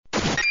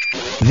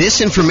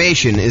This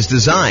information is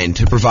designed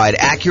to provide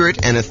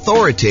accurate and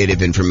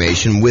authoritative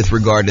information with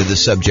regard to the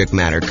subject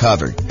matter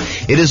covered.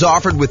 It is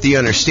offered with the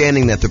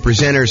understanding that the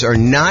presenters are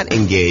not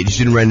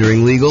engaged in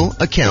rendering legal,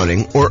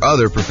 accounting, or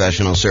other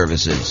professional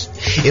services.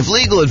 If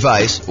legal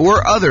advice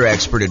or other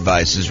expert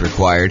advice is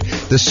required,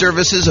 the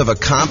services of a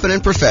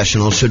competent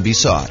professional should be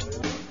sought.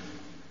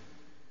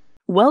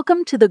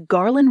 Welcome to the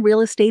Garland Real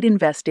Estate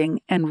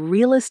Investing and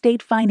Real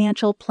Estate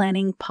Financial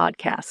Planning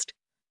podcast.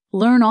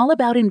 Learn all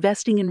about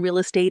investing in real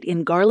estate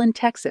in Garland,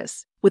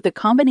 Texas, with a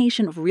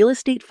combination of real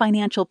estate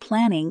financial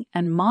planning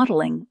and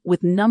modeling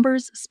with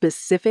numbers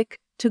specific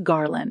to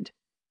Garland.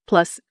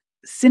 Plus,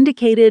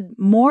 syndicated,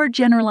 more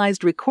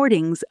generalized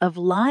recordings of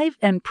live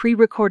and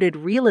pre-recorded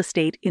real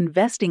estate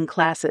investing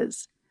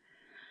classes.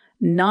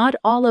 Not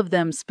all of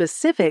them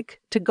specific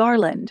to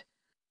Garland.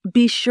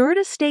 Be sure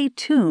to stay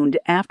tuned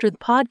after the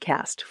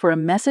podcast for a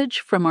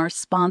message from our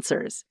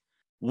sponsors.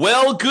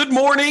 Well, good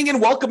morning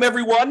and welcome,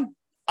 everyone.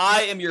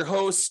 I am your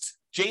host,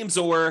 James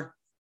Orr,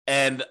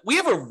 and we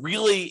have a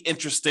really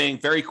interesting,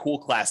 very cool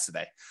class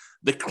today.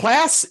 The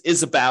class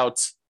is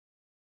about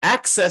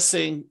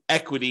accessing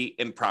equity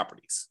in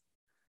properties.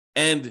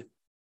 And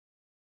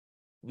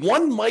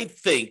one might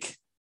think,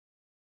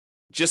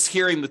 just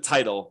hearing the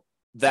title,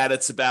 that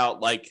it's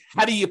about like,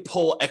 how do you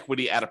pull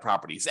equity out of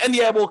properties? And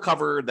yeah, we'll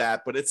cover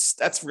that, but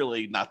that's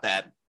really not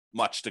that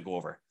much to go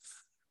over.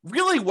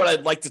 Really, what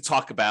I'd like to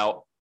talk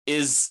about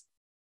is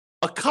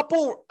a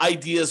couple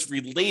ideas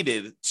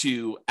related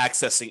to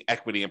accessing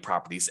equity in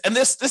properties. And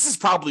this is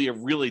probably a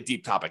really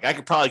deep topic. I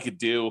could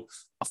do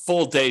a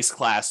full day's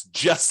class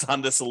just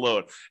on this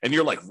alone. And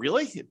you're like,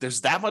 really?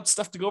 There's that much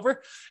stuff to go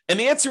over? And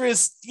the answer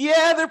is,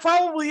 yeah, there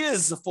probably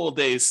is a full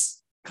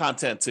day's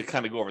content to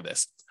kind of go over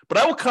this. But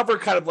I will cover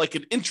kind of like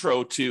an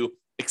intro to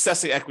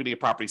accessing equity in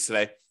properties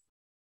today.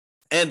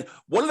 And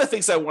one of the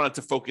things I wanted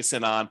to focus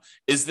in on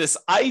is this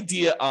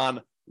idea on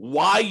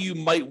why you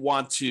might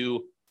want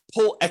to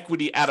pull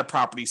equity out of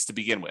properties to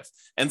begin with.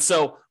 And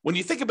so when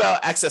you think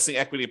about accessing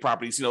equity in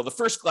properties, the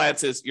first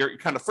glance is your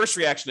kind of first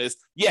reaction is,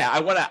 yeah,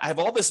 I have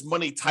all this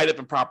money tied up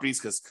in properties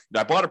because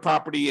I bought a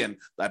property and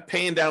I'm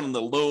paying down on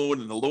the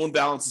loan and the loan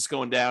balance is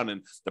going down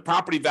and the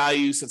property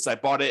value since I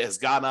bought it has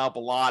gone up a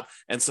lot.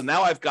 And so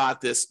now I've got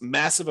this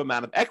massive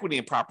amount of equity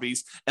in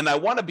properties and I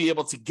want to be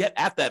able to get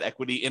at that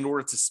equity in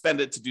order to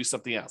spend it to do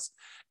something else.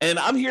 And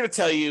I'm here to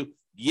tell you,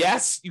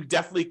 yes, you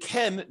definitely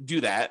can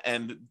do that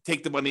and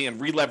take the money and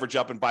re-leverage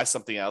up and buy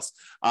something else.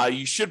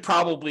 You should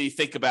probably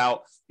think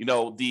about,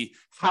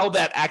 how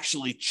that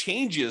actually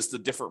changes the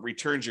different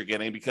returns you're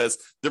getting, because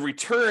the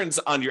returns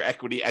on your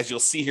equity, as you'll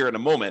see here in a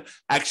moment,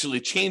 actually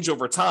change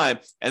over time.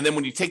 And then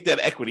when you take that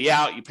equity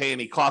out, you pay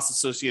any costs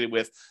associated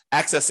with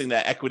accessing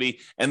that equity,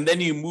 and then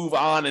you move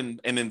on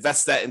and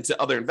invest that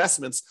into other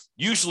investments,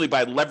 usually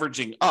by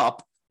leveraging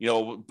up,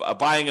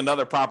 buying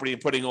another property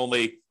and putting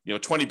only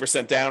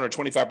 20% down or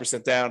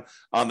 25% down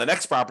on the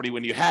next property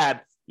when you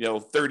had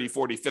 30,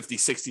 40, 50,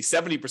 60,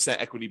 70%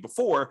 equity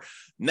before.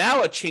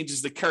 Now it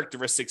changes the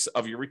characteristics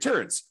of your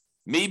returns.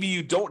 Maybe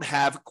you don't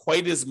have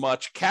quite as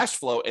much cash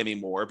flow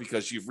anymore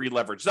because you've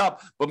re-leveraged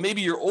up, but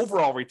maybe your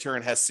overall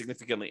return has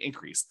significantly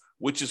increased,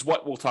 which is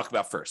what we'll talk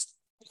about first.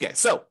 Okay,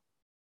 so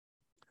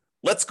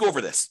let's go over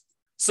this.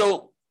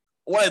 So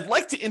what I'd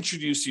like to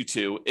introduce you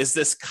to is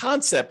this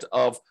concept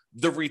of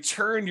the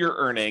return you're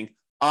earning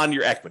on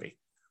your equity.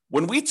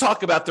 When we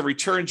talk about the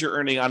returns you're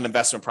earning on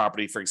investment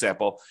property, for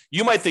example,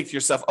 you might think to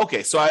yourself,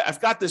 okay, so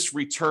I've got this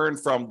return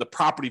from the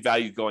property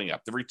value going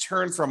up, the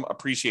return from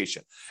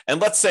appreciation.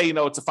 And let's say,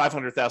 it's a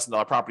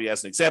 $500,000 property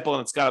as an example,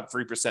 and it's got up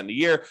 3% a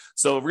year.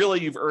 So really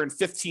you've earned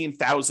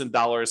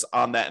 $15,000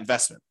 on that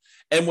investment.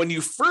 And when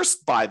you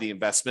first buy the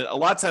investment, a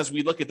lot of times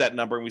we look at that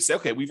number and we say,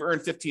 okay, we've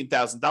earned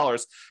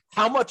 $15,000.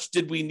 How much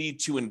did we need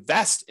to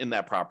invest in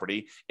that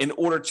property in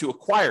order to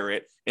acquire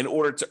it, in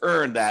order to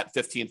earn that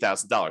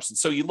 $15,000? And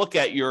so you look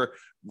at your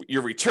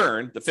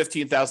return, the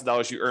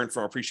 $15,000 you earned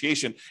from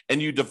appreciation,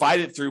 and you divide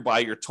it through by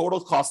your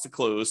total cost to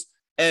close,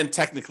 and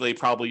technically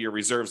probably your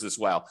reserves as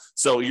well.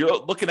 So you're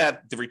looking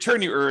at the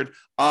return you earned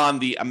on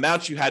the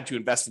amount you had to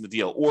invest in the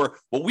deal, or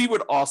what we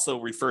would also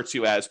refer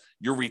to as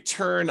your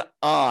return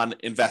on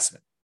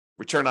investment.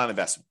 Return on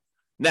investment.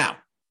 Now,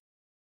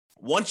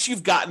 once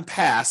you've gotten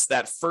past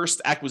that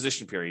first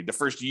acquisition period, the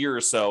first year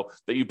or so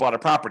that you bought a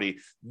property,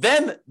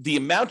 then the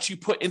amount you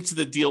put into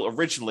the deal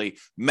originally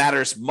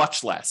matters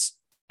much less.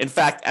 In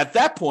fact, at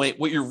that point,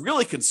 what you're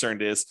really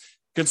concerned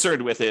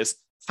with is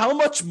how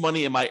much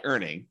money am I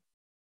earning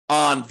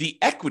on the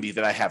equity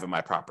that I have in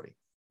my property?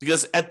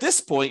 Because at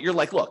this point, you're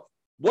like, look,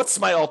 what's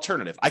my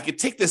alternative? I could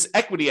take this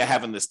equity I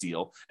have in this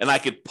deal and I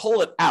could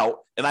pull it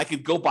out and I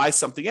could go buy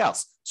something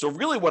else. So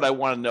really what I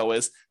want to know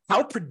is,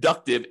 how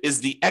productive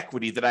is the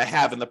equity that I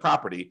have in the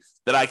property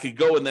that I could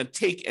go and then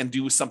take and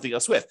do something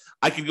else with?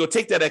 I could go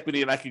take that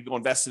equity and I could go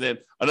invest it in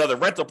another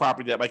rental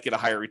property that might get a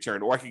higher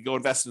return, or I could go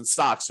invest in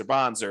stocks or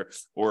bonds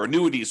or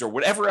annuities or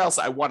whatever else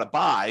I want to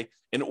buy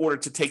in order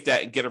to take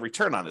that and get a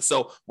return on it.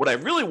 So what I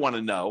really want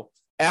to know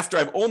after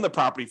I've owned the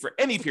property for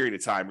any period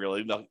of time,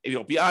 really,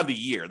 beyond a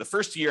year. The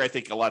first year, I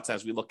think a lot of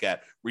times we look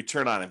at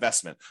return on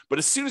investment. But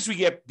as soon as we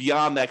get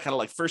beyond that kind of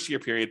like first year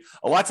period,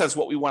 a lot of times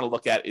what we want to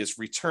look at is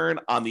return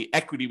on the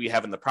equity we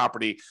have in the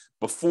property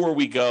before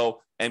we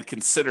go and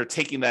consider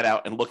taking that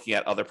out and looking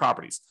at other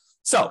properties.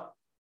 So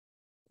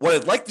what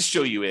I'd like to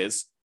show you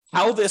is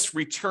how this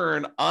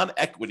return on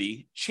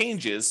equity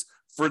changes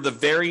for the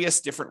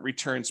various different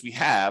returns we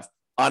have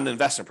on an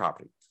investment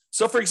property.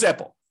 So for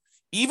example,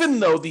 even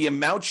though the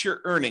amount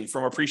you're earning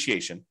from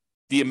appreciation,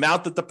 the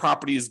amount that the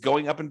property is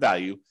going up in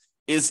value,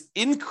 is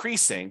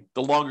increasing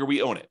the longer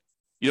we own it.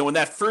 In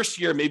that first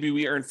year, maybe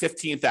we earned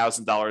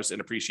 $15,000 in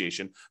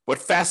appreciation, but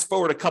fast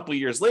forward a couple of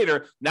years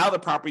later, now the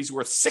property's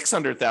worth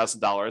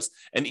 $600,000.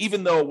 And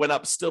even though it went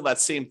up still that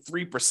same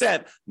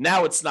 3%,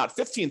 now it's not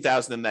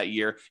 $15,000 in that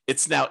year,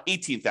 it's now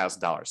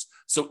 $18,000.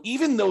 So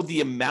even though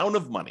the amount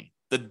of money,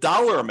 the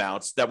dollar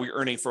amounts that we're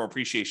earning from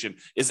appreciation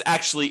is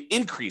actually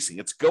increasing.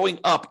 It's going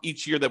up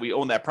each year that we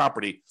own that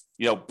property,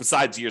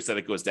 besides years that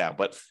it goes down.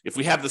 But if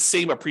we have the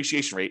same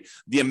appreciation rate,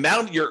 the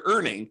amount you're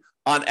earning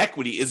on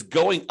equity is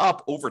going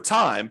up over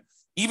time,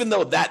 even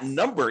though that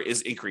number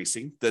is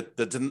increasing,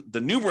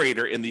 the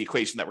numerator in the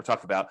equation that we're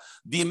talking about,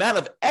 the amount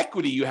of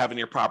equity you have in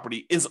your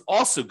property is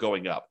also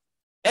going up.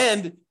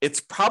 And it's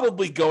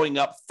probably going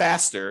up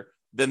faster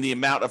than the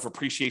amount of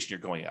appreciation you're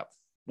going up,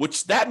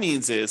 which that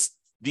means is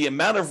the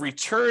amount of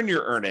return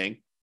you're earning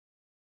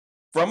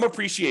from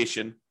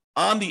appreciation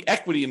on the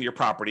equity in your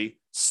property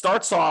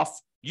starts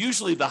off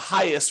usually the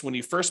highest when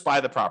you first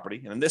buy the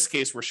property. And in this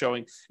case, we're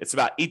showing it's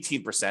about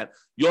 18%.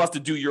 You'll have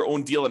to do your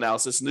own deal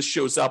analysis. And this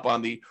shows up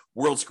on the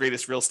world's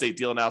greatest real estate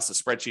deal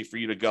analysis spreadsheet for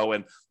you to go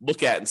and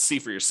look at and see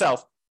for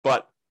yourself.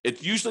 But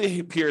it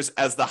usually appears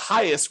as the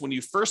highest when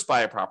you first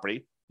buy a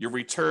property, your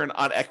return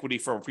on equity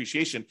from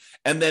appreciation,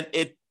 and then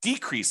it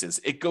decreases.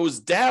 It goes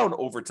down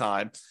over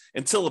time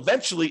until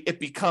eventually it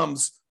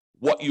becomes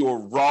what your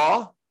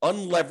raw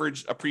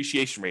unleveraged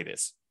appreciation rate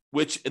is,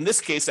 which in this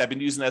case, I've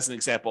been using as an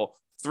example,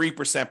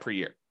 3% per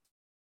year.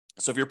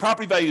 So if your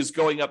property value is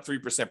going up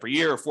 3% per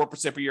year or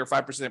 4% per year or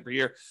 5% per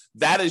year,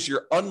 that is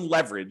your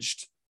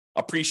unleveraged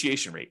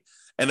appreciation rate.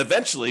 And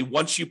eventually,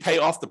 once you pay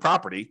off the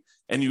property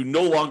and you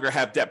no longer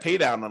have debt pay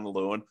down on the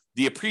loan,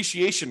 the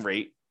appreciation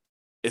rate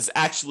is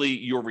actually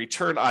your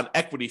return on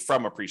equity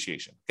from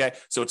appreciation. Okay.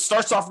 So it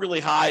starts off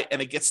really high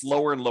and it gets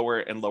lower and lower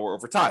and lower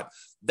over time.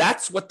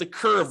 That's what the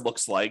curve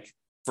looks like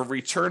for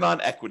return on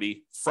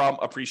equity from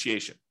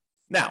appreciation.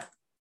 Now,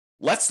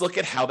 let's look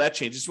at how that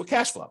changes with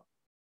cash flow.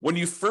 When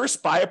you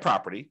first buy a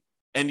property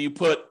and you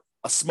put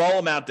a small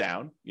amount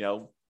down,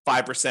 5%,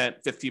 15%,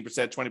 20%,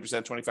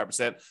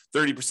 25%,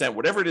 30%,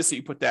 whatever it is that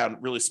you put down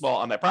really small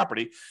on that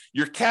property,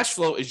 your cash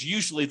flow is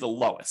usually the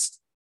lowest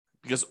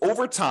because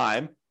over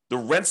time, the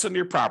rents on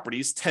your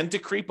properties tend to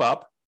creep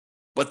up,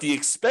 but the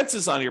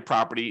expenses on your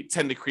property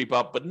tend to creep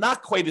up, but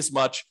not quite as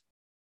much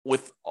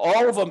with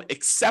all of them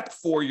except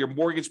for your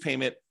mortgage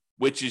payment,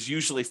 which is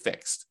usually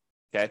fixed.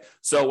 Okay.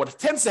 So what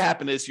tends to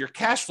happen is your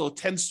cash flow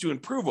tends to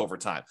improve over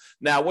time.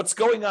 Now, what's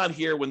going on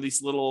here when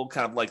these little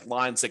kind of like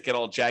lines that get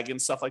all jagged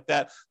and stuff like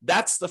that,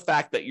 that's the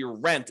fact that your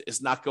rent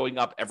is not going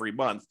up every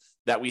month,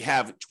 that we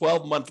have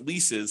 12-month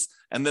leases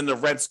and then the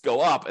rents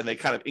go up and they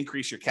kind of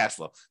increase your cash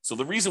flow. So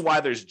the reason why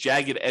there's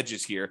jagged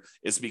edges here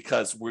is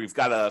because we've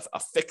got a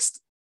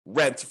fixed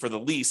rent for the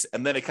lease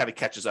and then it kind of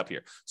catches up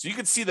here. So you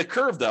can see the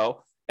curve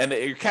though, and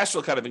your cash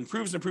flow kind of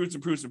improves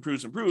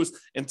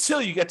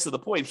until you get to the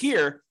point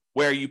here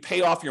where you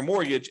pay off your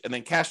mortgage and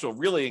then cash flow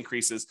really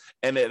increases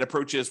and it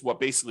approaches what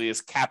basically is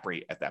cap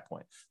rate at that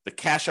point. The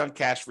cash on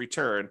cash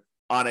return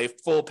on a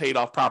full paid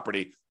off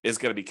property is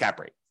going to be cap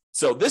rate.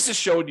 So this is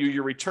showing you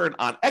your return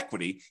on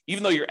equity.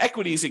 Even though your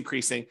equity is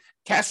increasing,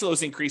 cash flow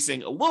is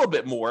increasing a little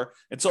bit more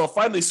until it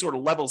finally sort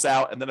of levels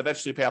out and then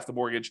eventually pay off the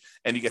mortgage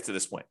and you get to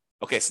this point.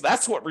 Okay, so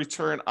that's what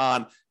return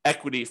on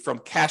equity from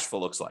cash flow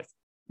looks like.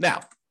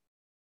 Now,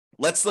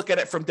 let's look at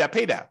it from debt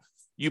pay down.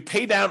 You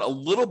pay down a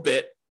little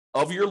bit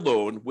of your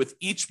loan with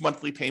each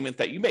monthly payment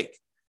that you make.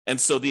 And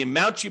so the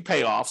amount you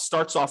pay off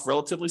starts off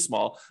relatively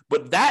small,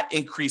 but that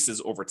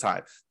increases over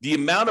time. The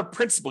amount of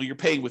principal you're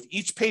paying with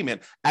each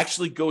payment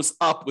actually goes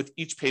up with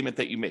each payment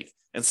that you make.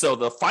 And so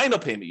the final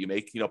payment you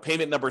make,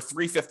 payment number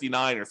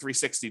 359 or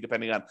 360,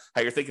 depending on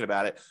how you're thinking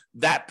about it,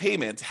 that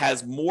payment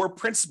has more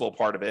principal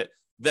part of it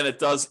than it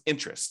does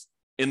interest.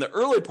 In the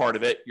early part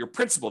of it, your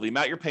principal, the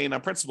amount you're paying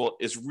on principal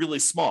is really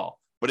small,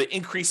 but it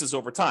increases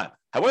over time.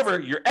 However,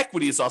 your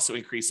equity is also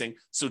increasing.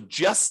 So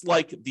just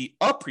like the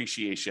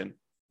appreciation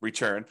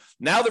return,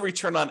 now the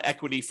return on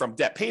equity from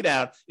debt pay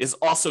down is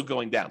also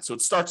going down. So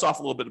it starts off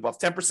a little bit above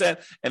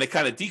 10% and it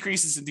kind of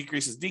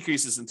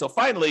decreases until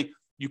finally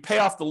you pay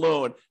off the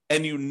loan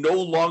and you no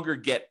longer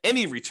get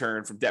any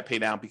return from debt pay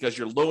down because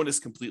your loan is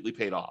completely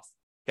paid off.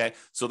 Okay.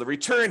 So the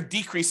return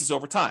decreases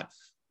over time.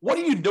 What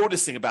are you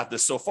noticing about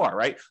this so far,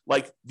 right?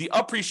 Like the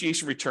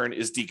appreciation return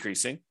is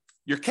decreasing.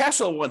 Your cash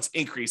flow one's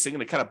increasing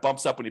and it kind of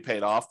bumps up when you pay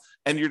it off.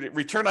 And your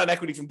return on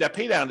equity from debt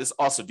pay down is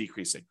also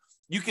decreasing.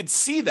 You can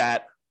see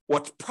that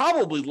what's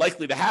probably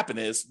likely to happen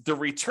is the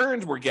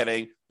returns we're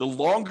getting, the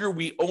longer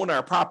we own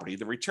our property,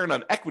 the return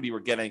on equity we're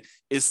getting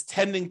is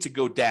tending to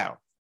go down.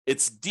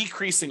 It's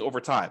decreasing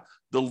over time.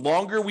 The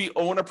longer we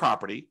own a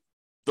property,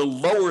 the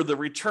lower the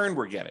return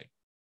we're getting,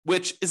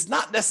 which is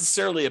not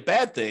necessarily a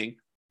bad thing,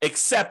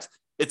 except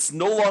it's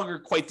no longer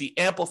quite the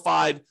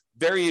amplified,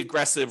 very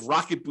aggressive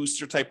rocket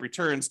booster type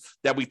returns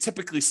that we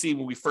typically see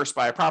when we first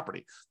buy a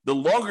property. The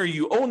longer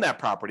you own that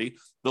property,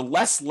 the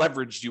less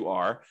leveraged you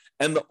are,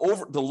 and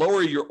the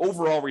lower your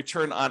overall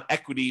return on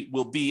equity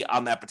will be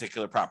on that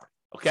particular property.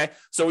 Okay,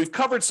 so we've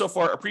covered so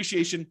far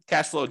appreciation,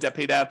 cash flow, debt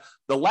pay down.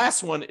 The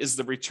last one is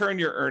the return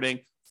you're earning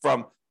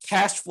from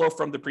cash flow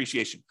from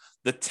depreciation,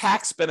 the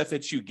tax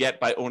benefits you get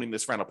by owning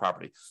this rental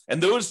property.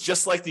 And those,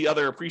 just like the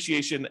other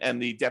appreciation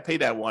and the debt pay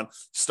down one,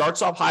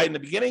 starts off high in the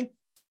beginning,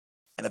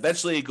 and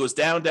eventually it goes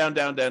down, down,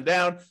 down, down,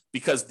 down,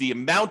 because the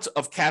amount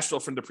of cash flow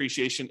from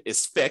depreciation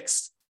is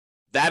fixed.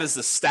 That is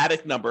a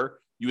static number.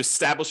 You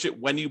establish it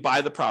when you buy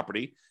the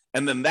property,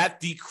 and then that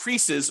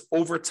decreases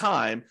over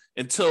time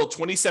until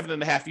 27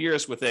 and a half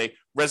years with a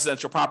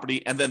residential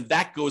property, and then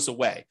that goes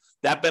away.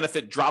 That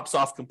benefit drops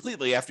off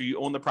completely after you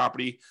own the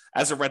property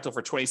as a rental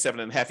for 27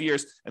 and a half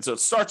years, and so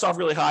it starts off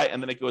really high,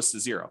 and then it goes to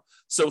zero.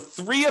 So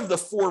 3 of the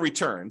 4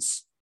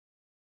 returns,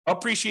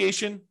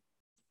 appreciation,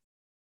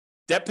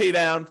 debt pay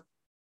down,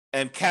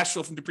 and cash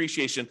flow from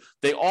depreciation,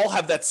 they all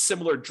have that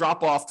similar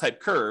drop-off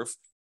type curve,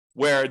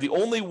 where the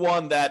only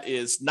one that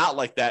is not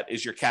like that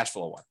is your cash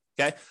flow one.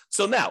 Okay,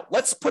 so now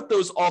let's put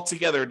those all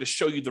together to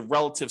show you the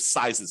relative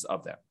sizes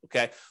of them.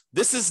 Okay,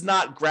 this is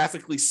not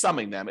graphically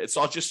summing them, it's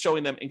all just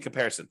showing them in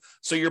comparison.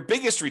 So your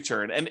biggest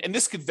return, and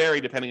this could vary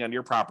depending on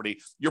your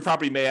property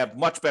may have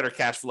much better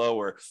cash flow,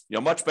 or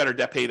much better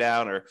debt pay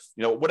down, or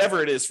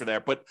whatever it is for there.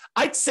 But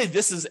I'd say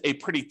this is a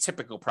pretty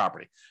typical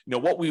property,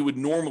 what we would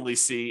normally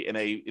see in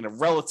a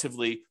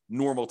relatively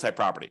normal type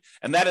property.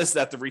 And that is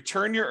that the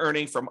return you're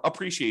earning from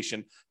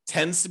appreciation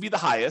tends to be the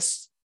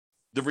highest.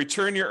 The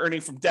return you're earning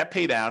from debt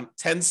pay down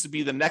tends to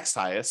be the next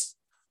highest.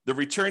 The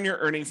return you're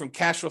earning from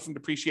cash flow from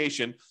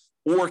depreciation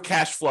or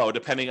cash flow,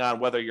 depending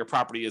on whether your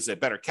property is a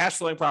better cash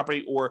flowing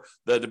property or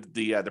the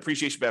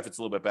depreciation benefit's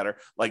a little bit better.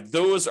 Like,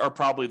 those are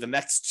probably the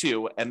next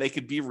 2, and they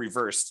could be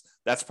reversed.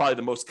 That's probably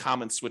the most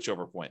common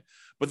switchover point.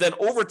 But then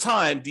over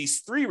time,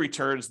 these 3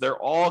 returns,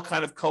 they're all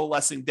kind of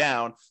coalescing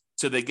down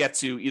till they get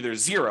to either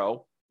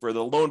zero for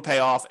the loan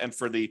payoff and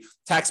for the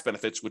tax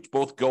benefits, which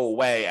both go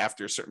away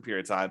after a certain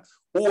period of time,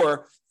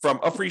 or from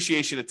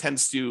appreciation, it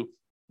tends to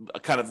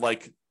kind of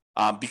like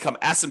become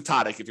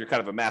asymptotic. If you're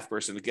kind of a math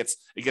person, it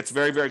gets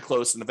very, very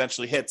close and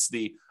eventually hits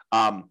the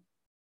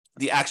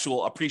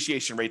actual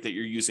appreciation rate that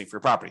you're using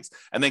for properties.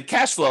 And then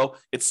cash flow,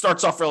 it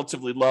starts off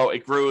relatively low,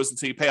 it grows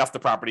until you pay off the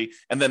property,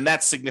 and then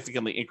that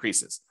significantly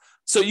increases.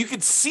 So you can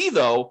see,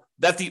 though,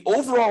 that the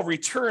overall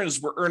returns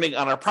we're earning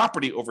on our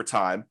property over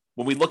time,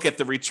 when we look at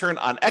the return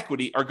on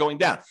equity, are going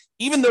down,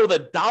 even though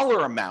the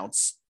dollar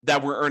amounts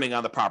that we're earning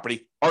on the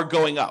property are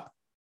going up,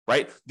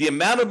 right? The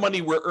amount of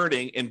money we're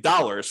earning in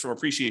dollars from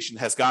appreciation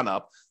has gone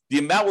up. The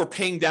amount we're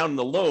paying down in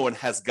the loan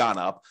has gone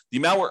up. The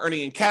amount we're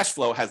earning in cash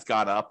flow has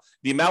gone up.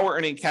 The amount we're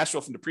earning in cash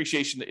flow from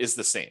depreciation is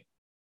the same.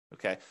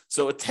 Okay,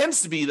 so it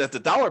tends to be that the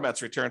dollar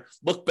amounts returned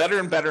look better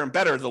and better and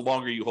better the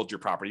longer you hold your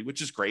property,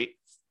 which is great.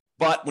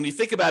 But when you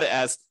think about it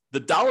as the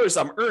dollars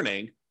I'm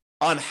earning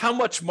on how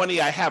much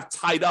money I have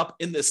tied up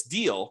in this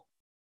deal,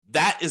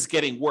 that is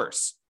getting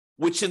worse,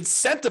 which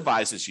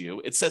incentivizes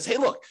you. It says, hey,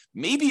 look,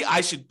 maybe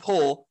I should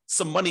pull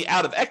some money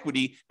out of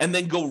equity and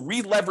then go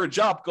re-leverage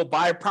up, go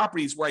buy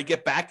properties where I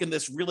get back in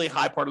this really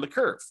high part of the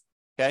curve.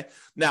 Okay,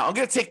 now I'm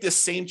going to take this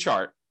same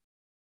chart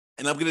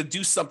and I'm going to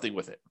do something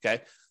with it.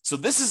 Okay, so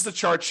this is the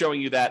chart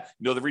showing you that,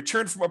 the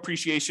return from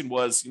appreciation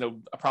was,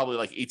 probably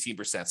like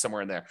 18%,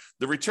 somewhere in there.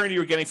 The return you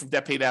were getting from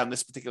debt pay down in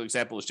this particular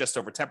example is just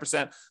over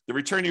 10%. The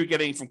return you were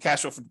getting from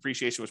cash flow from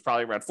depreciation was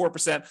probably around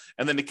 4%.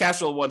 And then the cash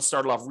flow one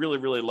started off really,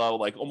 really low,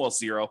 like almost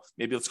zero.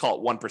 Maybe let's call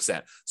it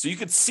 1%. So you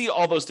could see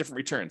all those different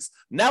returns.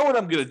 Now what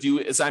I'm going to do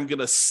is I'm going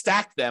to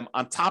stack them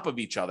on top of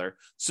each other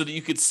so that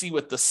you could see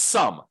what the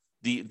sum,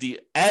 the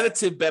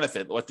additive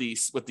benefit, what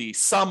the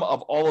sum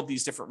of all of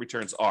these different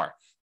returns are.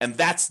 And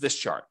that's this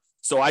chart.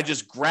 So I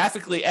just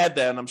graphically add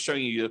that, and I'm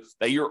showing you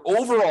that your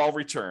overall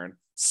return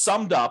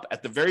summed up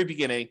at the very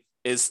beginning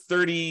is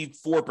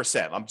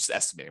 34%. I'm just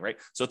estimating, right?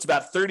 So it's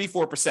about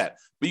 34%.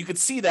 But you can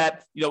see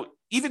that,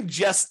 even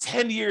just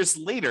 10 years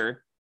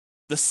later,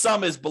 the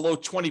sum is below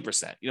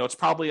 20%. It's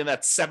probably in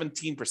that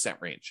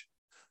 17% range.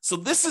 So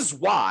this is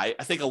why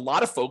I think a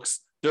lot of folks,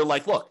 they're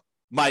like, look,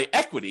 my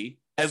equity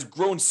has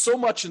grown so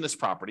much in this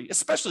property,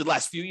 especially the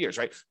last few years,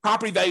 right?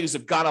 Property values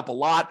have gone up a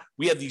lot.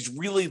 We have these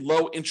really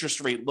low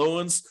interest rate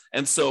loans.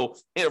 And so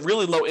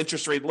really low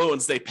interest rate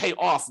loans, they pay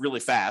off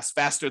really fast,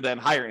 faster than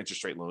higher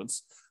interest rate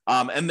loans.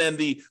 And then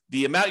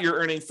the amount you're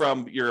earning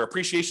from your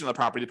appreciation of the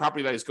property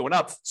value is going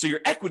up. So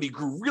your equity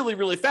grew really,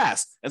 really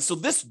fast. And so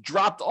this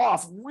dropped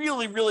off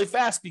really, really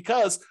fast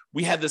because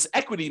we had this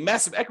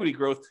massive equity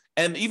growth.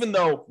 And even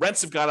though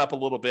rents have gone up a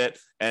little bit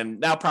and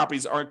now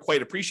properties aren't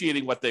quite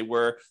appreciating what they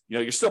were,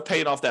 you're still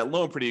paying off that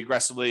loan pretty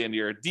aggressively and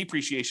your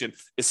depreciation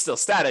is still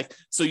static.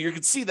 So you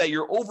can see that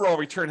your overall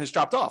return has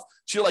dropped off.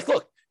 So you're like,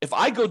 look, if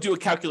I go do a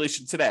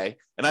calculation today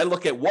and I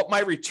look at what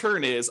my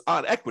return is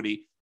on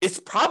equity, it's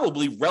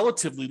probably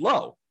relatively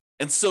low.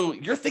 And so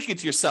you're thinking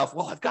to yourself,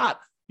 well, I've got,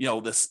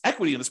 this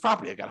equity in this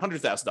property. I got $100,000,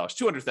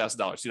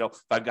 $200,000.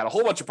 If I've got a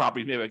whole bunch of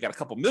properties, maybe I got a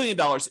couple $1 million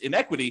in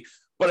equity.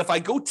 But if I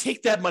go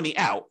take that money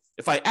out,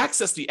 if I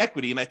access the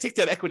equity and I take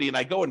that equity and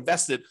I go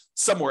invest it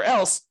somewhere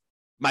else,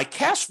 my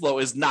cash flow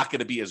is not going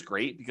to be as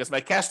great because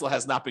my cash flow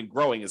has not been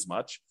growing as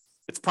much.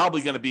 It's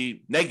probably going to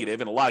be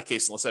negative in a lot of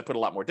cases unless I put a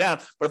lot more down.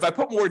 But if I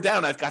put more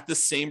down, I've got the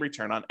same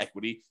return on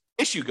equity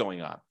issue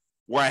going on,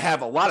 where I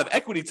have a lot of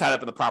equity tied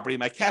up in the property,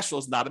 my cash flow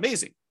is not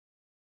amazing.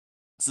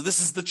 So this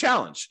is the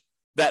challenge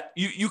that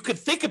you could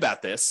think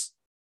about this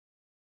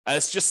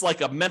as just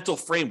like a mental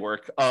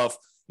framework of,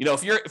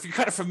 if you're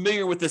kind of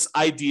familiar with this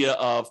idea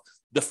of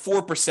the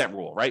 4%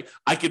 rule, right?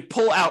 I could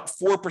pull out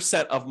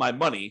 4% of my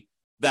money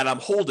that I'm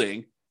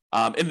holding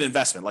in an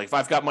investment. Like if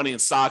I've got money in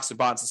stocks and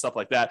bonds and stuff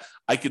like that,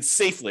 I could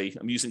safely,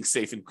 I'm using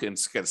safe in kind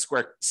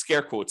of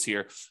scare quotes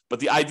here, but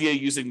the idea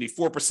using the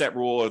 4%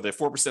 rule or the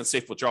 4%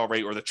 safe withdrawal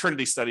rate or the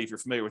Trinity study, if you're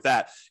familiar with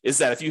that, is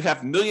that if you have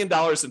 $1 million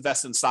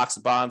invested in stocks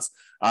and bonds,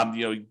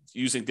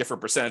 using different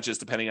percentages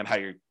depending on how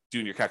you're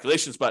doing your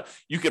calculations, but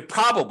you could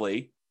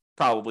probably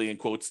in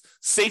quotes,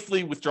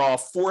 safely withdraw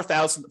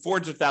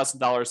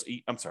 $40,000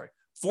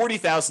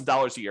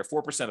 a year,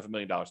 4% of $1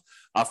 million,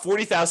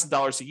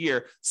 $40,000 a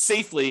year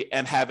safely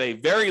and have a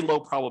very low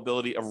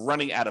probability of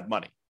running out of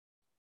money.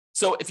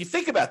 So if you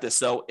think about this,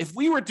 though, if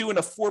we were doing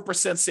a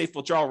 4% safe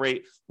withdrawal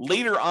rate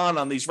later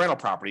on these rental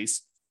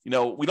properties, we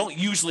don't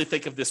usually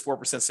think of this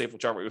 4% safe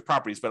withdrawal rate with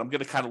properties, but I'm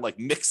going to kind of like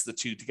mix the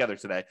two together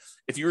today.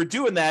 If you were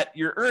doing that,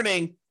 you're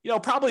earning,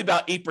 probably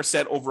about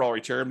 8% overall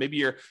return. Maybe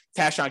your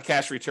cash on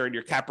cash return,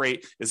 your cap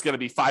rate is going to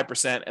be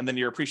 5%, and then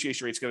your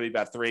appreciation rate is going to be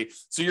about 3%.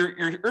 So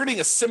you're earning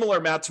a similar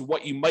amount to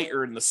what you might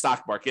earn in the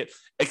stock market,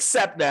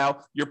 except now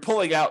you're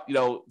pulling out,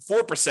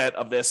 4%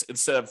 of this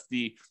instead of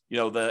the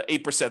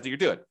 8% that you're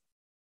doing.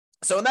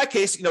 So in that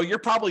case, you're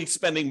probably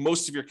spending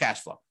most of your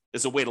cash flow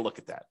is a way to look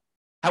at that.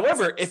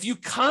 However, if you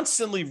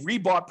constantly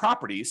rebought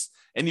properties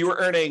and you were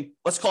earning,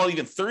 let's call it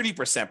even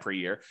 30% per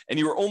year, and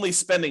you were only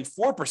spending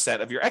 4%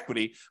 of your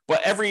equity,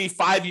 but every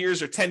 5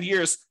 years or 10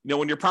 years,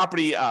 when your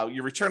property,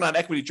 your return on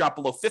equity dropped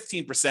below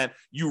 15%,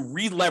 you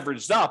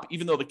re-leveraged up,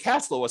 even though the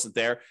cash flow wasn't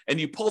there,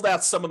 and you pulled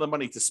out some of the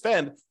money to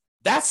spend.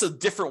 That's a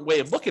different way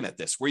of looking at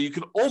this, where you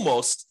could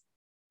almost,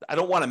 I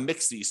don't want to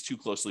mix these too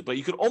closely, but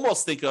you could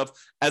almost think of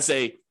as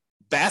a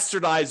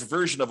bastardized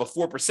version of a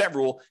 4%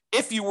 rule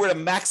if you were to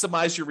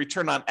maximize your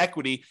return on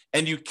equity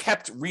and you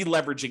kept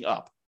re-leveraging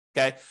up,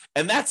 okay?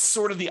 And that's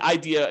sort of the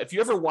idea. If you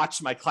ever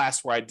watched my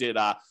class where I did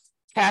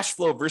cash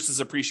flow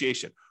versus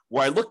appreciation,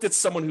 where I looked at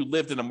someone who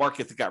lived in a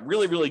market that got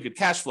really, really good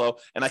cash flow,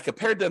 and I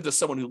compared them to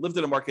someone who lived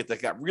in a market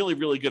that got really,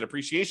 really good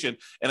appreciation,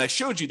 and I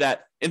showed you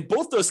that in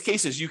both those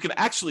cases, you can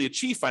actually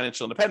achieve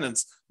financial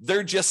independence.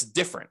 They're just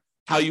different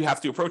how you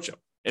have to approach them.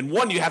 And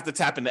one, you have to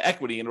tap into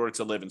equity in order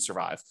to live and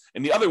survive.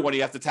 And the other one, you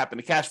have to tap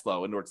into cash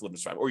flow in order to live and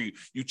survive. Or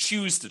you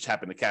choose to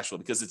tap into cash flow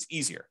because it's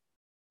easier,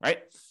 right?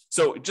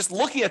 So just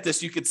looking at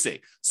this, you could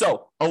see.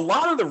 So a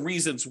lot of the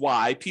reasons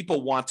why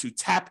people want to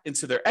tap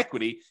into their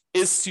equity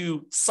is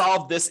to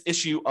solve this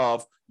issue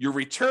of your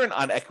return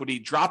on equity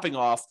dropping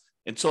off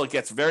until it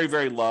gets very,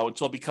 very low,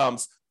 until it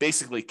becomes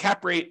basically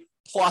cap rate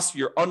plus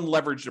your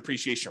unleveraged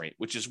depreciation rate,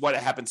 which is what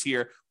happens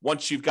here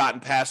once you've gotten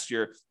past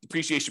your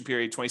depreciation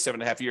period,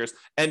 27 and a half years,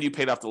 and you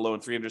paid off the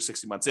loan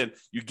 360 months in.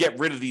 You get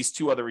rid of these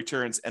two other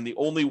returns, and the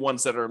only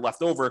ones that are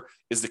left over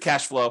is the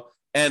cash flow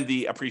and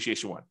the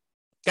appreciation one.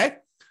 Okay?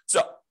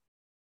 So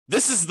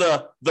this is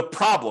the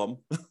problem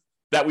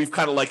that we've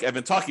kind of like I've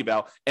been talking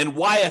about, and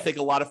why I think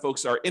a lot of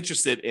folks are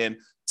interested in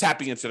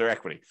tapping into their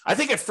equity. I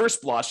think at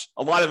first blush,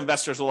 a lot of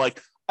investors are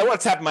like, I want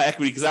to tap my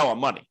equity because I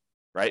want money.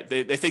 Right?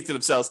 They think to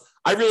themselves,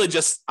 I'm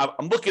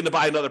looking to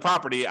buy another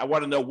property. I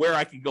want to know where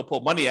I can go pull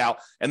money out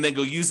and then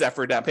go use that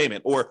for a down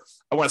payment. Or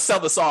I want to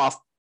sell this off,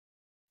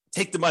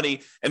 take the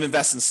money and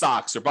invest in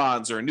stocks or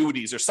bonds or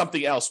annuities or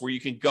something else where you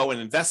can go and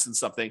invest in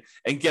something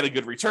and get a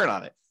good return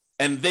on it.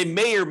 And they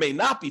may or may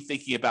not be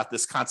thinking about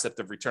this concept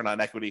of return on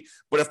equity.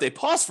 But if they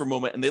pause for a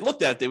moment and they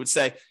looked at it, they would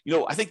say,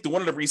 I think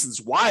one of the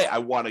reasons why I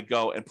want to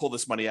go and pull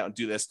this money out and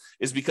do this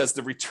is because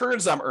the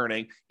returns I'm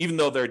earning, even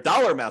though their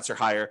dollar amounts are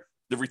higher,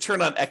 the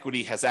return on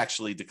equity has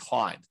actually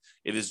declined.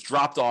 It has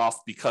dropped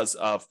off because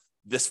of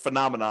this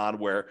phenomenon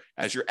where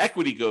as your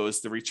equity goes,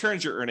 the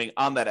returns you're earning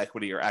on that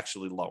equity are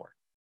actually lower.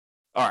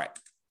 All right.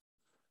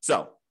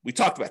 So we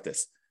talked about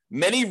this.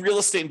 Many real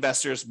estate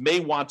investors may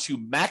want to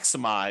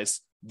maximize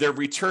their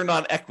return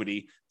on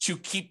equity to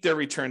keep their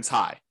returns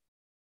high.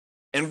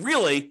 And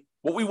really,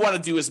 what we want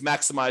to do is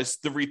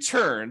maximize the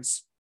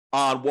returns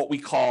on what we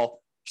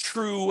call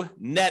true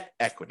net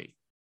equity.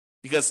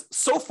 Because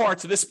so far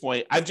to this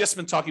point, I've just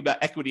been talking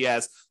about equity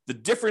as the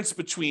difference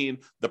between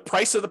the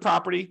price of the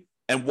property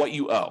and what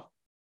you owe.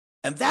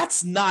 And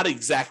that's not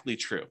exactly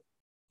true.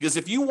 Because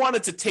if you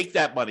wanted to take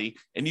that money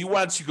and you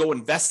wanted to go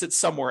invest it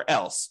somewhere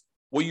else,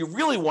 what you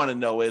really want to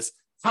know is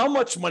how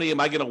much money am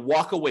I going to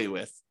walk away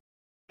with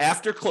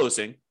after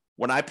closing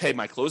when I pay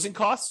my closing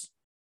costs,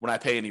 when I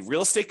pay any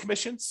real estate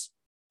commissions,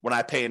 when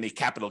I pay any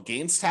capital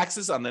gains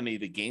taxes on any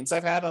of the gains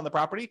I've had on the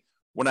property,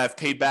 when I've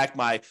paid back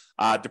my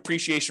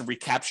depreciation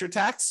recapture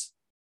tax.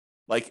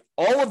 Like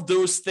all of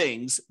those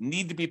things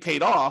need to be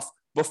paid off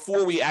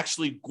before we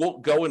actually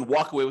go and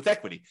walk away with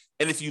equity.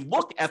 And if you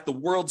look at the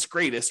world's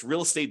greatest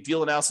real estate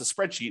deal analysis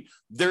spreadsheet,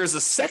 there's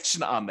a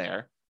section on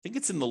there, I think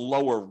it's in the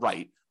lower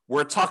right,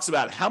 where it talks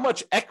about how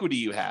much equity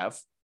you have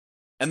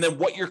and then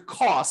what your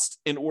cost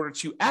in order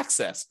to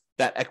access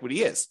that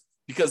equity is.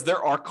 Because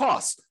there are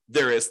costs.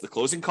 There is the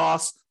closing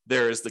costs,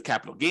 there is the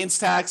capital gains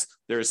tax,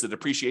 there is the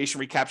depreciation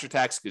recapture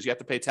tax, because you have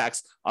to pay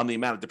tax on the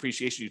amount of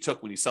depreciation you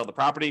took when you sell the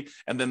property,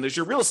 and then there's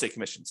your real estate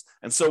commissions.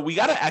 And so we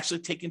got to actually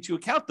take into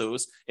account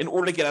those in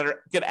order to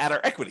get at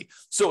our equity.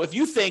 So if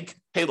you think,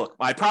 hey, look,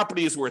 my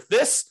property is worth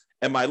this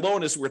and my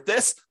loan is worth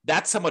this,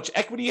 that's how much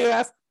equity you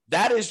have.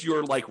 That is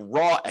your like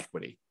raw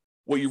equity.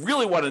 What you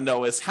really want to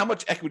know is how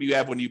much equity you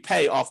have when you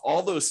pay off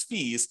all those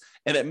fees,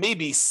 and it may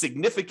be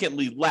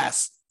significantly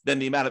less than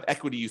the amount of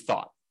equity you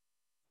thought.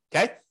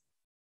 Okay?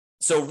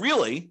 So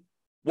really,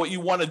 what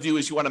you want to do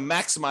is you want to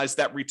maximize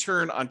that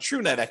return on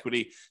true net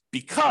equity,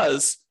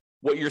 because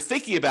what you're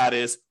thinking about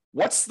is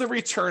what's the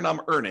return I'm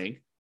earning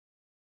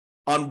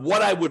on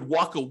what I would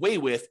walk away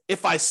with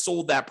if I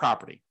sold that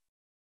property?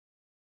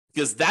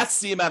 Because that's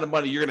the amount of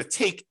money you're going to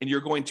take and you're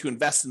going to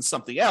invest in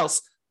something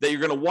else that you're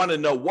going to want to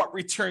know what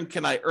return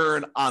can I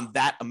earn on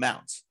that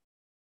amount.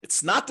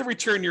 It's not the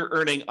return you're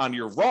earning on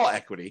your raw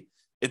equity.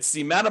 It's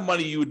the amount of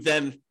money you would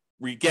then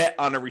get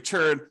on a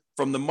return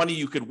from the money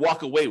you could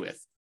walk away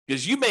with.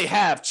 Because you may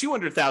have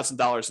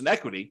 $200,000 in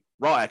equity,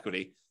 raw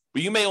equity,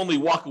 but you may only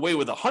walk away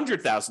with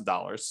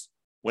 $100,000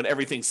 when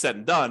everything's said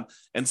and done.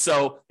 And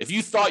so if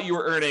you thought you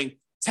were earning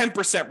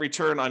 10%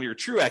 return on your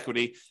true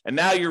equity, and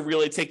now you're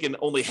really taking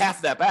only half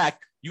of that back,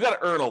 you got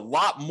to earn a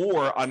lot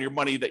more on your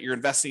money that you're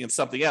investing in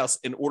something else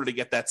in order to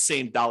get that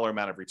same dollar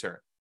amount of return.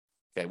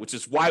 Okay, which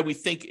is why we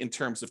think in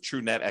terms of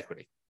true net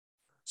equity.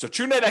 So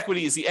true net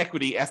equity is the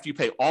equity after you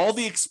pay all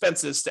the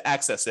expenses to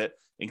access it,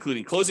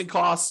 including closing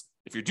costs.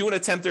 If you're doing a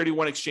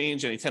 1031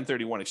 exchange, any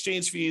 1031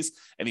 exchange fees,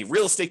 any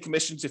real estate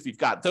commissions, if you've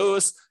got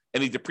those,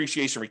 any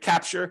depreciation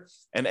recapture,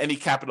 and any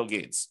capital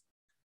gains.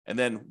 And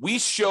then we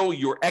show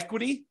your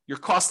equity, your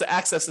cost to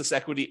access this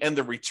equity, and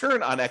the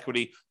return on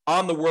equity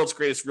on the world's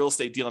greatest real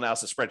estate deal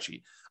analysis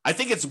spreadsheet. I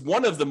think it's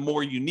one of the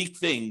more unique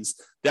things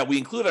that we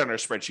include on our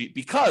spreadsheet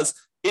because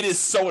it is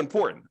so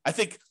important. I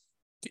think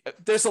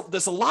there's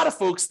a lot of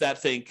folks that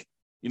think,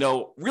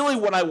 really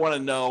what I want to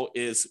know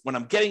is when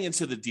I'm getting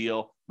into the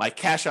deal, my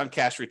cash on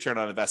cash return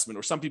on investment,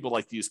 or some people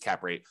like to use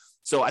cap rate.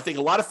 So I think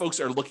a lot of folks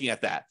are looking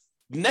at that.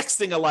 Next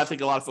thing I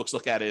think a lot of folks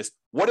look at is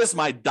what is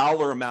my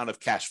dollar amount of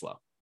cash flow?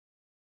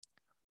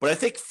 But I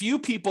think few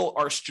people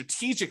are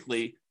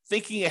strategically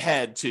thinking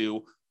ahead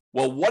to,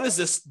 well, what does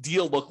this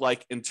deal look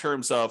like in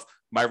terms of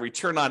my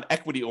return on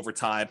equity over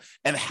time?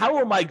 And how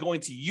am I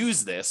going to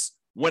use this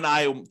when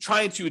I'm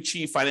trying to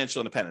achieve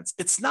financial independence?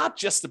 It's not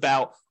just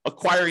about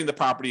acquiring the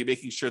property and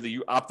making sure that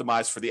you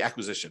optimize for the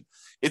acquisition.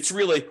 It's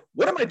really,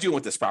 what am I doing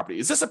with this property?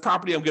 Is this a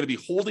property I'm going to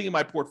be holding in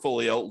my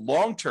portfolio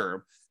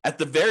long-term at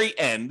the very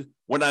end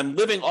when I'm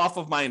living off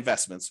of my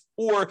investments?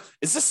 Or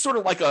is this sort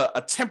of like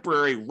a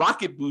temporary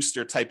rocket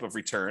booster type of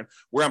return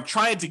where I'm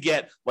trying to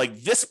get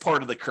like this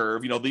part of the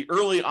curve, the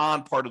early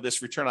on part of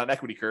this return on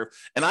equity curve,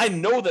 and I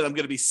know that I'm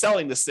going to be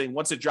selling this thing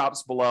once it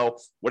drops below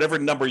whatever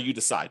number you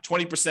decide,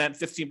 20%,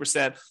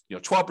 15%,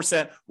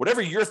 12%,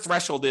 whatever your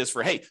threshold is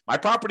for, hey, my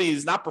property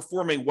is not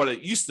performing what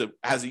it used to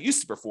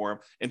perform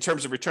in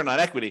terms of return on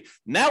equity.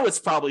 Now it's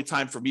probably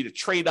time for me to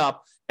trade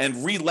up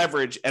and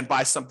re-leverage and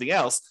buy something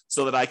else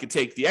so that I can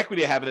take the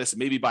equity I have in this and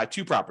maybe buy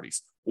 2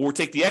 properties, or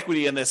take the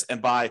equity in this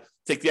and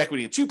take the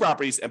equity in 2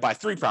 properties and buy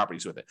 3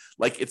 properties with it.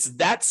 Like, it's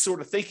that sort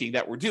of thinking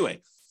that we're doing.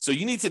 So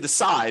you need to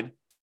decide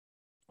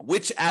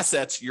which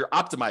assets you're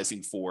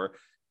optimizing for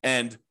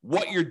and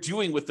what you're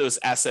doing with those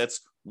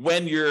assets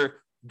when you're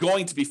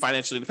going to be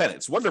financially independent.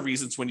 It's one of the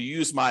reasons when you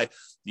use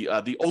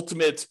the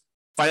ultimate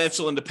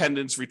financial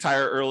independence,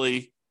 retire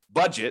early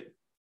budget,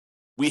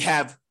 we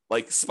have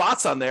like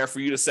spots on there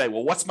for you to say,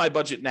 well, what's my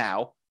budget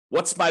now?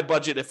 What's my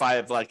budget if I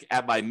have like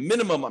at my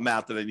minimum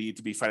amount that I need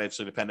to be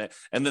financially independent?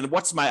 And then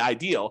what's my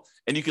ideal?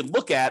 And you can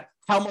look at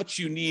how much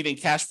you need in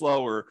cash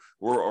flow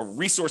or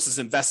resources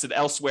invested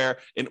elsewhere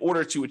in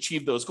order to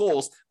achieve those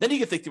goals. Then you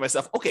can think to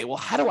myself, okay, well,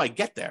 how do I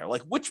get there?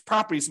 Like, which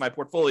properties in my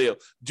portfolio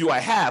do I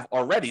have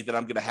already that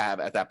I'm going to have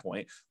at that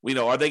point?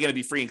 Are they going to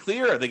be free and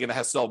clear? Are they going to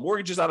have still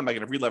mortgages on them? Am I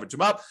going to re-leverage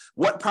them up?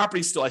 What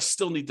properties do I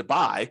still need to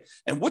buy?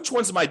 And which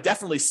ones am I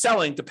definitely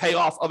selling to pay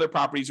off other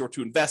properties or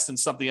to invest in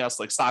something else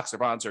like stocks or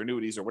bonds or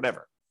annuities or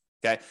whatever?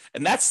 Okay.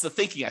 And that's the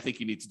thinking I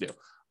think you need to do.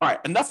 All right.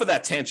 Enough of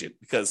that tangent,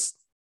 because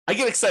I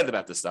get excited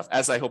about this stuff,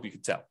 as I hope you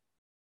can tell.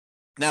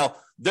 Now,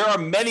 there are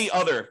many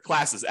other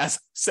classes, as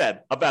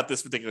said, about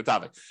this particular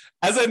topic.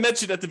 As I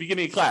mentioned at the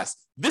beginning of class,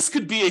 this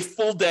could be a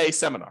full day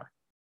seminar.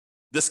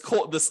 This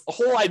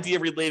whole idea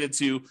related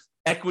to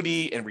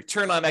equity and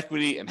return on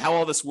equity and how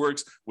all this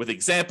works with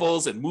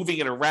examples and moving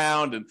it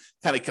around and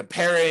kind of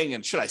comparing,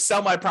 and should I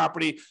sell my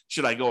property?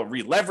 Should I go and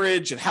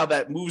re-leverage, and how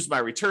that moves my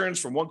returns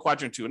from one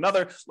quadrant to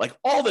another? Like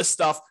all this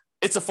stuff,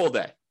 it's a full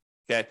day.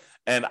 Okay.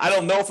 And I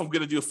don't know if I'm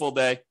going to do a full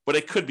day, but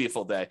it could be a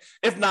full day.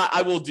 If not,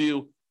 I will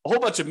do a whole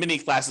bunch of mini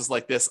classes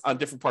like this on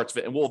different parts of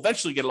it, and we'll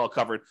eventually get it all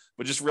covered,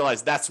 but just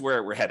realize that's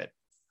where we're headed.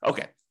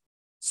 Okay.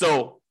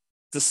 So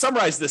to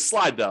summarize this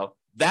slide though,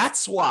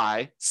 that's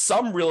why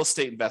some real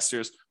estate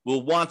investors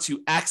will want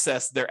to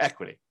access their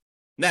equity.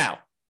 Now,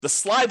 the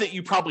slide that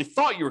you probably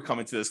thought you were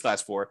coming to this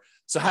class for.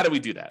 So how do we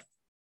do that?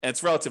 And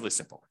it's relatively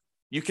simple.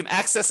 You can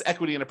access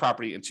equity in a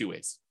property in two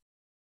ways.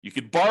 You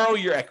could borrow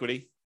your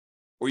equity,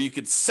 or you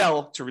could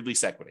sell to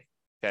release equity.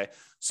 Okay.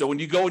 So when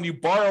you go and you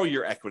borrow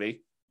your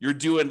equity, you're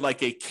doing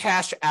like a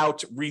cash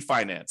out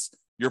refinance.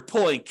 You're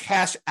pulling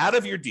cash out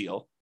of your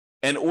deal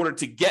in order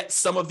to get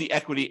some of the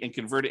equity and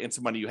convert it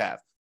into money you have.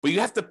 But you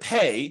have to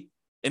pay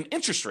an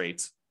interest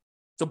rate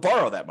to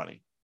borrow that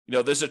money. You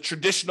know, there's a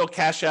traditional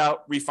cash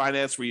out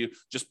refinance where you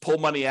just pull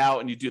money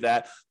out and you do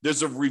that.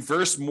 There's a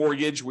reverse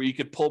mortgage where you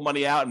could pull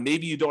money out and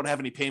maybe you don't have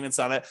any payments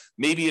on it.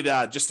 Maybe it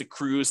just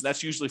accrues. And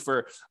that's usually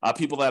for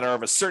people that are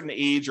of a certain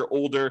age or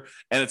older,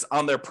 and it's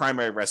on their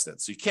primary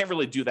residence. So you can't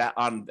really do that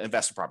on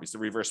investment properties, the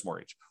reverse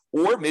mortgage.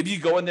 Or maybe you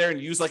go in there and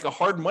use like a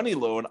hard money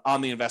loan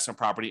on the investment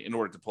property in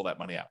order to pull that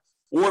money out.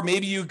 Or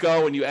maybe you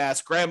go and you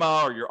ask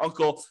grandma or your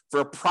uncle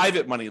for a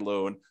private money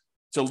loan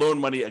to loan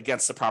money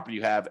against the property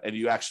you have, and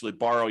you actually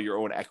borrow your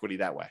own equity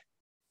that way.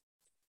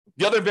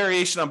 The other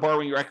variation on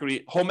borrowing your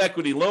equity, home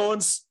equity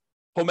loans,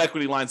 home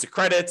equity lines of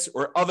credit,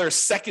 or other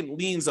second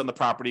liens on the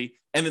property.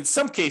 And in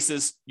some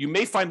cases, you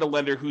may find a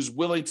lender who's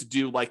willing to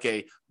do like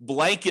a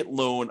blanket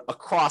loan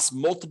across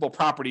multiple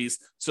properties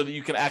so that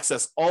you can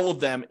access all of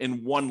them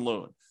in one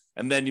loan.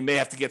 And then you may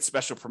have to get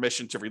special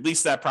permission to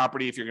release that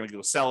property if you're going to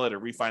go sell it or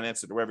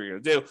refinance it or whatever you're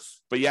going to do.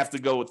 But you have to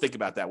go and think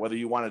about that, whether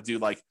you want to do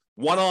like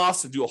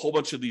one-offs and do a whole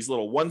bunch of these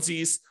little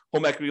onesies,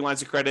 home equity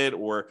lines of credit,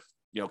 or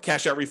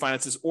cash out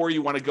refinances, or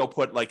you want to go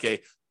put like a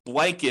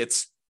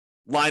blanket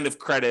line of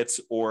credit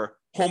or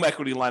home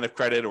equity line of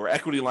credit or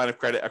equity line of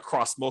credit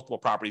across multiple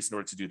properties in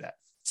order to do that.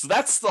 So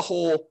that's the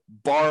whole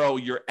borrow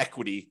your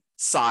equity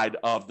side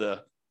of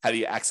the how do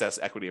you access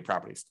equity in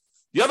properties.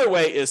 The other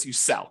way is you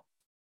sell.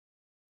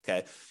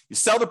 Okay, you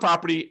sell the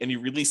property and you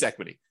release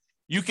equity.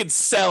 You can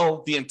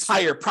sell the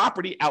entire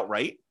property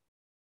outright,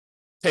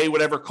 pay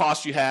whatever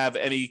cost you have,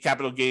 any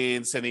capital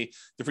gains, any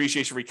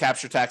depreciation,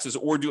 recapture taxes,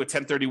 or do a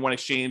 1031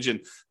 exchange and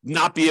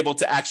not be able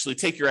to actually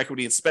take your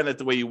equity and spend it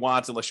the way you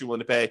want unless you're willing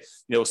to pay,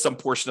 some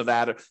portion of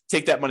that, or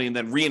take that money and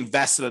then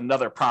reinvest in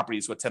another property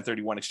is what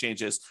 1031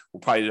 exchange is.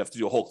 We'll probably have to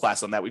do a whole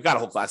class on that. We've got a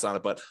whole class on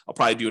it, but I'll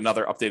probably do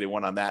another updated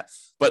one on that.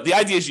 But the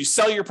idea is you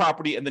sell your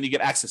property and then you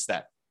get access to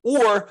that.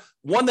 Or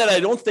one that I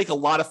don't think a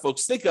lot of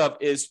folks think of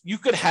is you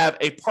could have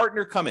a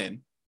partner come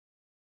in,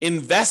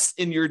 invest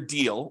in your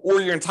deal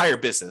or your entire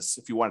business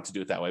if you wanted to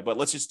do it that way. But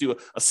let's just do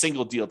a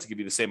single deal to give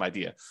you the same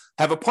idea.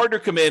 Have a partner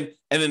come in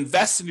and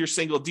invest in your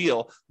single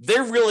deal.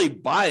 They're really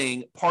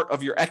buying part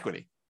of your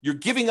equity. You're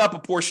giving up a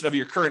portion of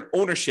your current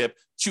ownership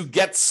to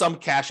get some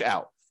cash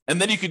out.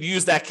 And then you could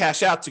use that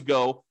cash out to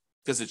go,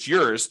 because it's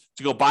yours,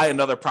 to go buy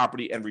another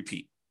property and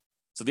repeat.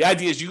 So the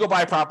idea is you go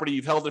buy a property,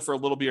 you've held it for a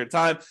little bit of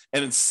time,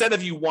 and instead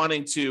of you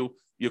wanting to,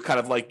 kind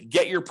of like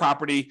get your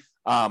property,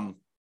 I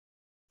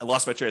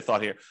lost my train of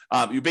thought here.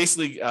 You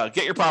basically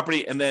get your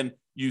property and then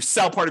you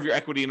sell part of your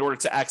equity in order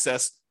to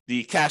access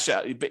the cash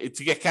out,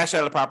 to get cash out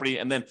of the property,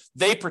 and then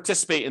they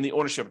participate in the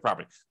ownership of the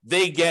property.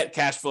 They get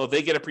cash flow,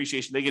 they get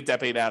appreciation, they get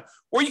debt paid out,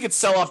 or you could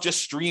sell off just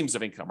streams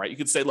of income, right? You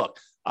could say, look,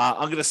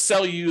 I'm going to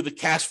sell you the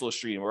cash flow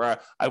stream, or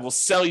I will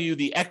sell you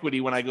the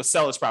equity when I go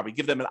sell this property,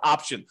 give them an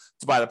option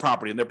to buy the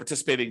property, and they're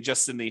participating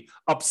just in the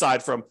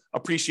upside from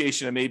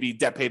appreciation and maybe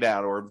debt paid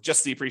out or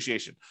just the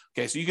appreciation.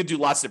 Okay, so you could do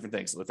lots of different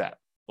things with that.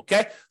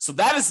 Okay, so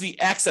that is the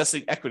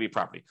accessing equity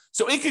property.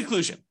 So in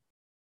conclusion,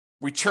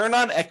 return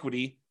on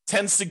equity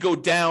tends to go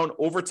down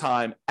over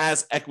time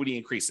as equity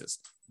increases.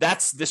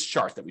 That's this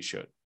chart that we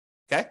showed.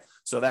 Okay,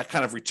 so that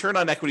kind of return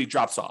on equity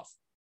drops off.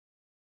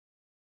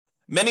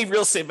 Many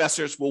real estate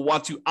investors will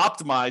want to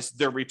optimize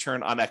their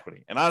return on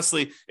equity. And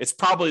honestly, it's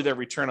probably their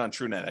return on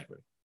true net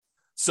equity.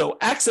 So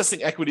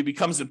accessing equity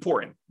becomes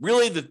important.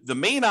 Really, the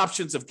main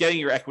options of getting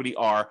your equity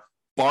are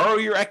borrow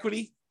your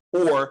equity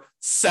or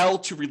sell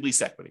to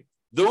release equity.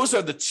 Those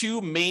are the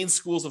two main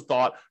schools of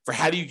thought for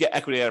how do you get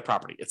equity out of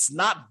property. It's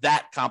not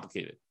that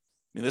complicated.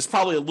 I mean, there's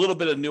probably a little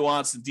bit of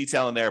nuance and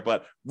detail in there,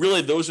 but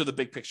really those are the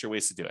big picture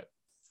ways to do it.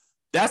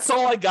 That's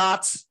all I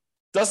got.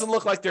 Doesn't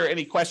look like there are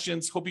any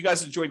questions. Hope you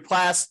guys enjoyed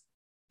class.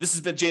 This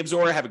has been James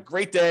Orr. Have a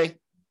great day.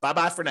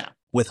 Bye-bye for now.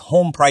 With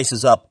home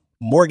prices up,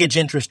 mortgage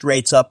interest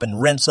rates up, and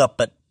rents up,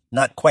 but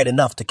not quite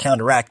enough to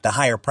counteract the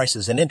higher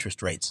prices and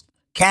interest rates,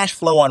 cash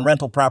flow on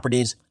rental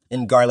properties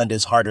in Garland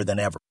is harder than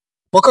ever.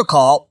 Book a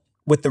call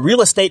with the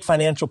Real Estate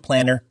Financial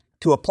Planner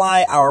to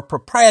apply our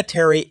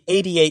proprietary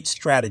 88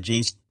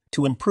 strategies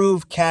to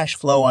improve cash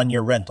flow on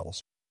your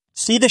rentals.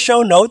 See the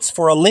show notes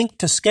for a link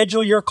to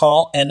schedule your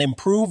call and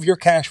improve your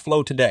cash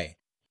flow today.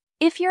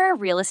 If you're a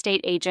real estate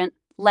agent,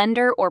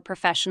 lender, or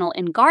professional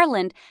in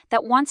Garland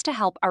that wants to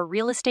help our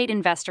real estate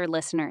investor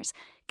listeners,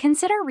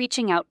 consider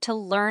reaching out to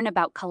learn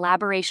about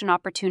collaboration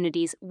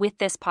opportunities with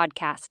this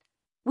podcast.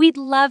 We'd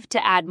love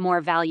to add more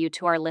value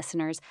to our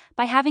listeners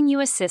by having you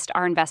assist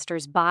our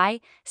investors buy,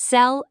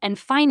 sell, and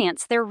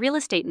finance their real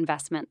estate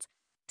investments.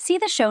 See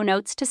the show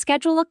notes to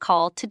schedule a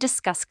call to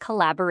discuss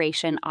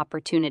collaboration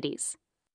opportunities.